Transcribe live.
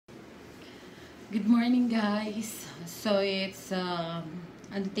Good morning, guys. So it's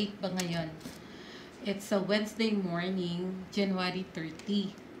ano date ba ngayon? It's a Wednesday morning, January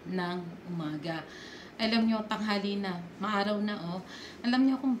 30 ng umaga. Alam nyo, tanghali na, maaraw na Alam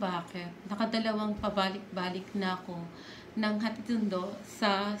nyo kung bakit? Nakadalawang pabalik-balik na ako ng hatitundo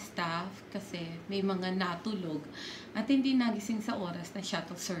sa staff kasi may mga natulog at hindi nagising sa oras na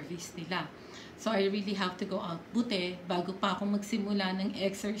shuttle service nila. So, I really have to go out. Buti, bago pa ako magsimula ng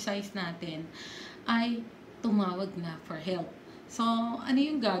exercise natin, ay tumawag na for help. So, ano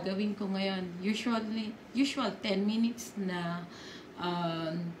yung gagawin ko ngayon? Usual 10 minutes na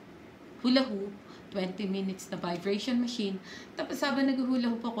hula hoop, 20 minutes na vibration machine. Tapos habang nag-hula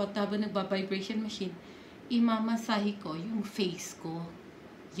hoop ako, habang nagba-vibration machine, imamasahe ko yung face ko.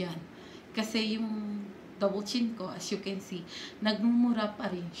 Yan. Kasi yung double chin ko, as you can see, nagmumura pa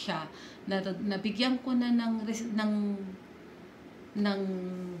rin siya. Nabigyan ko na ng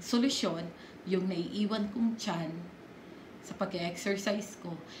solusyon yung naiiwan kong tiyan sa pag-exercise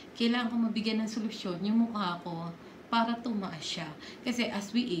ko. Kailangan ko mabigyan ng solusyon yung mukha ko para tumaas siya. Kasi as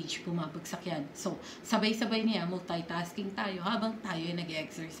we age, bumabagsak yan. So, sabay-sabay niya, multitasking tayo habang tayo ay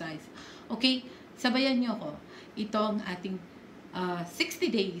nag-exercise. Okay? Sabayan niyo ako. Ito ang ating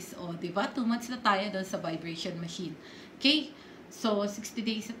 60 days. O, diba? 2 months na tayo doon sa vibration machine. Okay? So, 60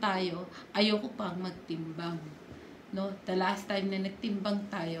 days na tayo. Ayoko pang magtimbang. No? The last time na nagtimbang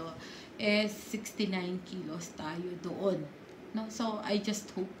tayo is 69 kilos tayo doon. No? So, I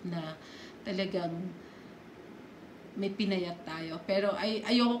just hope na talagang may pinayat tayo. Pero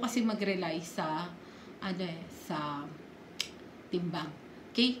ayoko kasi mag-rely sa sa timbang.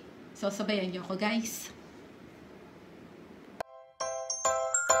 Okay? So, sabayan niyo ako, guys.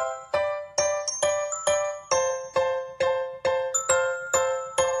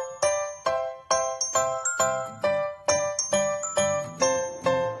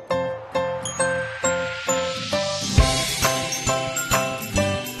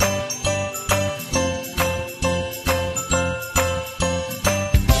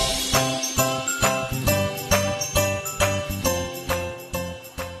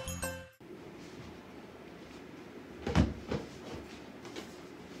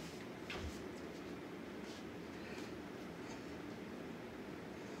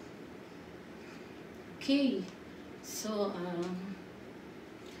 Okay, so,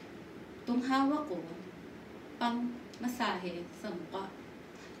 itong hawak ko, pang masahe sa mukha.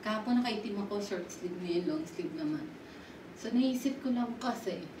 Kahapon nakaitim ako, short sleeve ngayon, long sleeve naman. So, naisip ko lang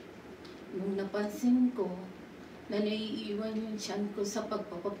kasi, nung napansin ko, na naiiwan yung tiyan ko sa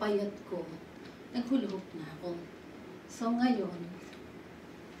pagpapapayat ko, naghulog na ako. So, ngayon,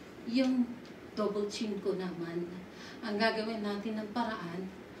 yung double chin ko naman, ang gagawin natin ng paraan,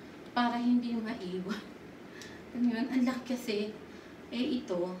 para hindi maiwan. Ganyan, ang laki kasi,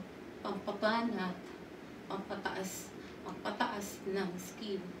 ito, pampapanat, pampataas ng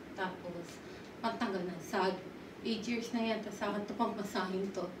skin, tapos, pantanggal ng sag. 8 years na yan, tapos akin ito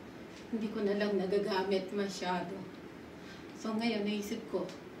pampasahin to. Hindi ko na lang nagagamit masyado. So, ngayon, naisip ko,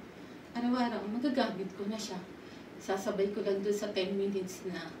 araw-araw, magagamit ko na siya. Sasabay ko lang doon sa 10 minutes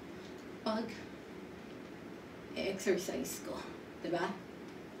na pag-exercise ko. Diba?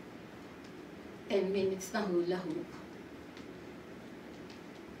 10 minutes na hula hoop.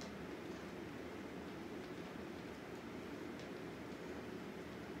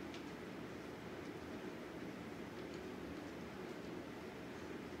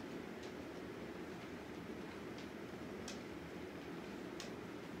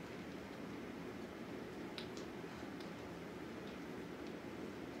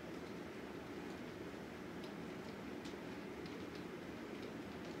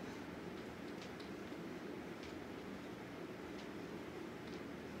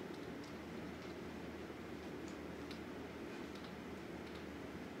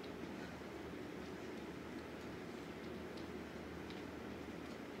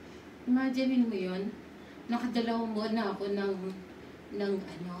 Imagine mo yun, nakadalawang buwan na ako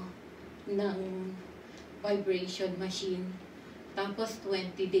ng vibration machine. Tapos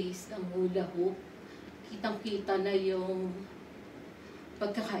 20 days ng hula hoop. Kitang-kita na yung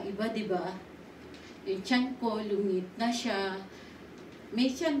pagkakaiba, di ba? Yung tiyan ko, lumiit na siya.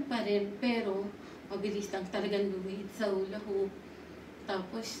 May tiyan pa rin, pero mabilis lang talagang lumiit sa hula hoop.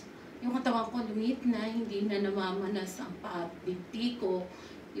 Tapos, yung katawan ko lumiit na, hindi na namamanas ang paa at binti ko.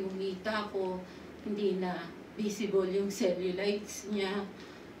 Yung hita ko, hindi na visible yung cellulites niya.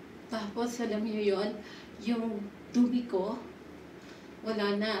 Tapos, alam niyo yon, yung dumi ko,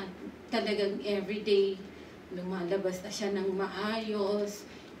 wala na. Talagang everyday, lumalabas na siya ng maayos.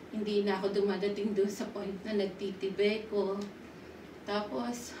 Hindi na ako dumadating doon sa point na nagtitibe ko.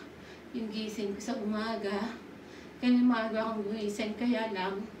 Tapos, yung gising ko sa umaga. Kaya maaga akong gumising, kaya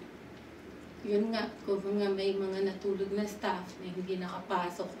lang, yun nga, kung mga may mga natulog na staff na hindi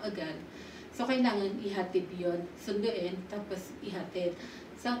nakapasok agad, so kailangan ihatid yun, sunduin, tapos ihatid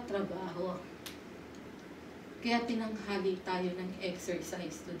sa trabaho. Kaya tinanghali tayo ng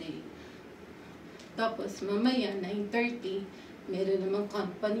exercise today. Tapos mamaya, 9:30, meron namang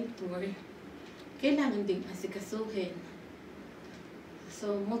company tour. Kailangan din asikasuhin.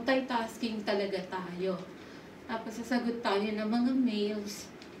 So, multitasking talaga tayo. Tapos, sasagot tayo ng mga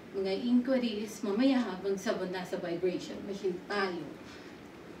mails, mga inquiries, mamaya habang nasa vibration machine tayo.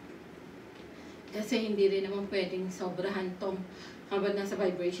 Kasi hindi rin naman pwedeng sobrahan tong habang nasa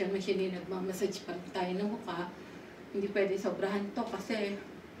vibration machine, nagmamassage pa tayo ng mukha. Hindi pwedeng sobrahan to kasi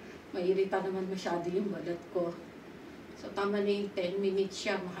mairita naman masyado yung balat ko. So, tama na yung 10 minutes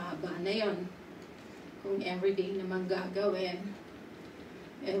siya, mahaba na yon. Kung everyday naman gagawin,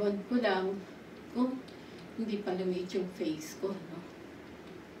 ewan ko lang kung hindi pa lumiit yung face ko, no?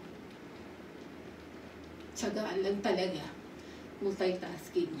 Tsagaan lang talaga,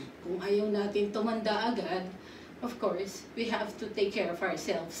 multitasking. Kung ayaw natin tumanda agad, of course, we have to take care of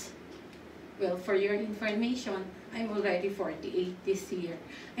ourselves. Well, for your information, I'm already 48 this year.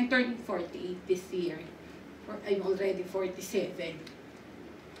 I'm turning 48 this year. I'm already 47.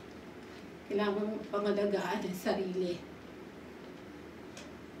 Kailangan mong pangalagaan ang sarili.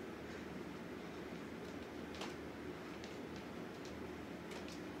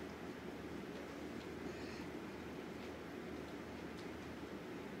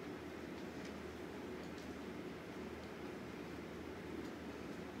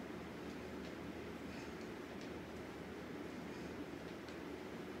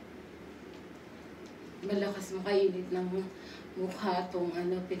 Malakas makainit ng mukha tong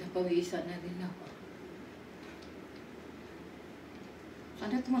pinapawisan na rin ako.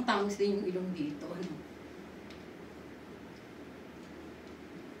 Sana tumatangos din yung ilong dito, ano?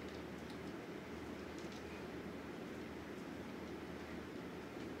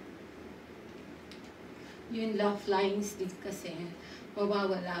 Yung laugh lines din kasi,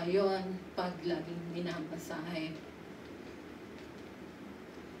 mawawala yon pag laging binabasahin.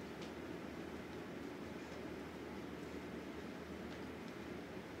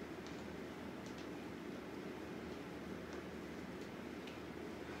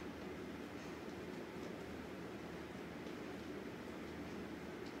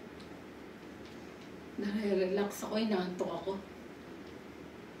 Nare-relax ako, inaantok ako.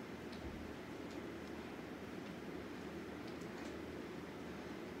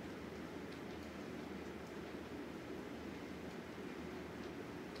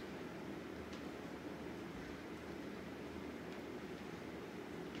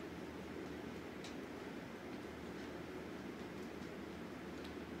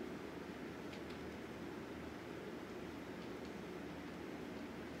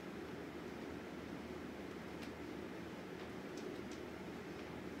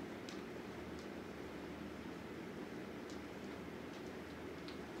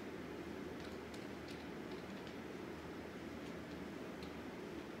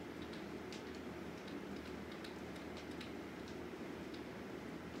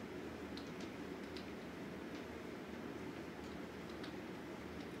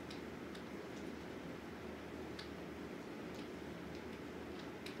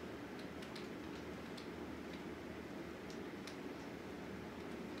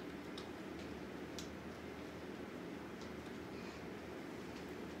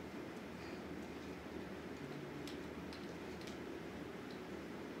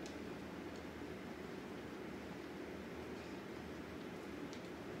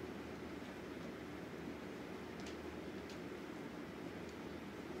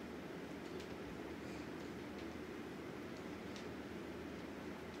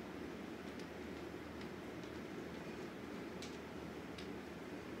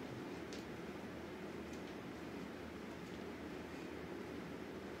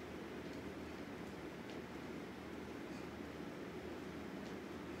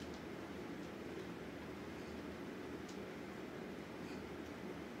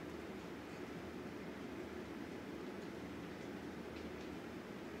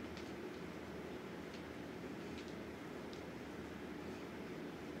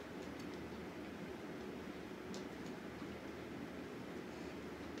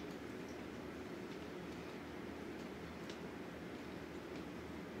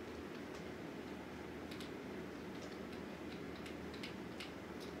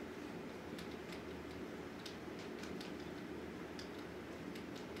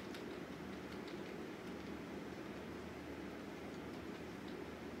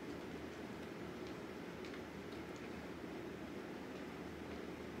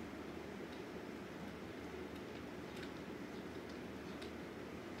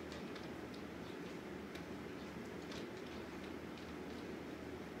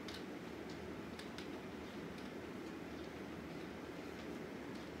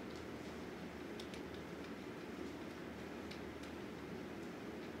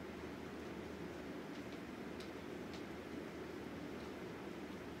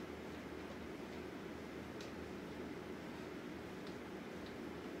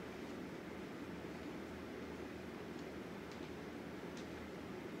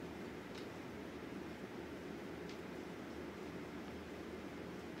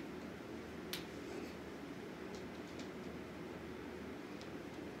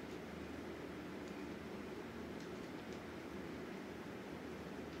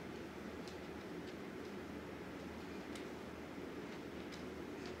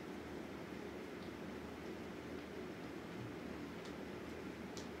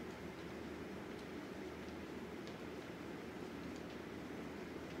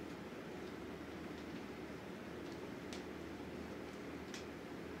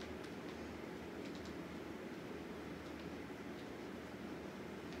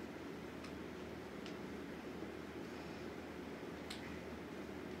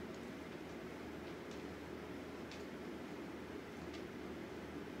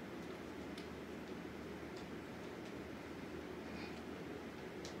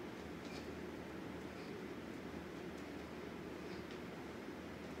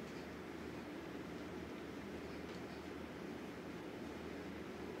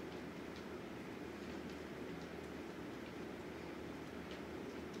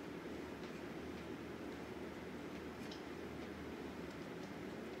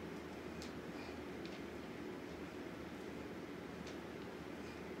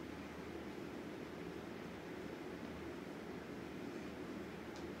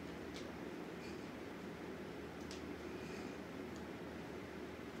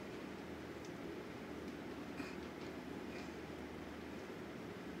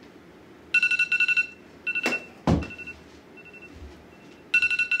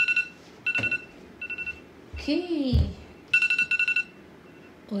 Okay.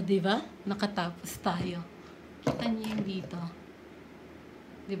 O, diba? Nakatapos tayo. Kita niyo yung dito.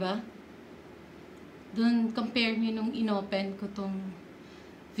 Diba? Doon, compare niyo nung inopen ko tong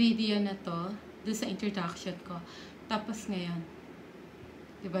video na to, doon sa introduction ko. Tapos ngayon.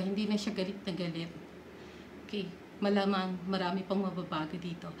 Diba? Hindi na siya galit na galit. Okay. Malamang marami pang mababago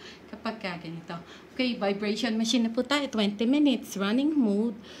dito kapag ganito. Okay, vibration machine na po tayo. 20 minutes. Running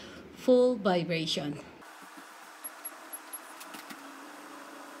mode. Full vibration.